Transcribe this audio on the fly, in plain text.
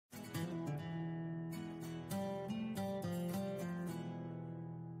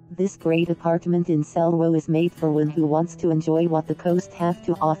This great apartment in Selwo is made for one who wants to enjoy what the coast have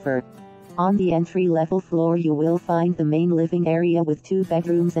to offer. On the entry-level floor you will find the main living area with 2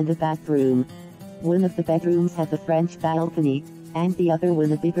 bedrooms and a bathroom. One of the bedrooms has a French balcony, and the other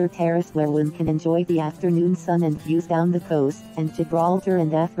one a bigger terrace where one can enjoy the afternoon sun and views down the coast and Gibraltar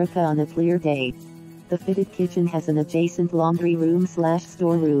and Africa on a clear day. The fitted kitchen has an adjacent laundry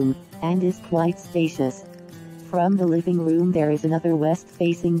room/storeroom, and is quite spacious. From the living room there is another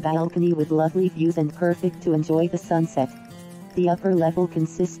west-facing balcony with lovely views and perfect to enjoy the sunset. The upper level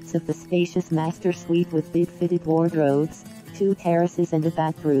consists of the spacious master suite with big fitted wardrobes, 2 terraces and a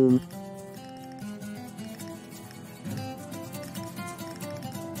bathroom.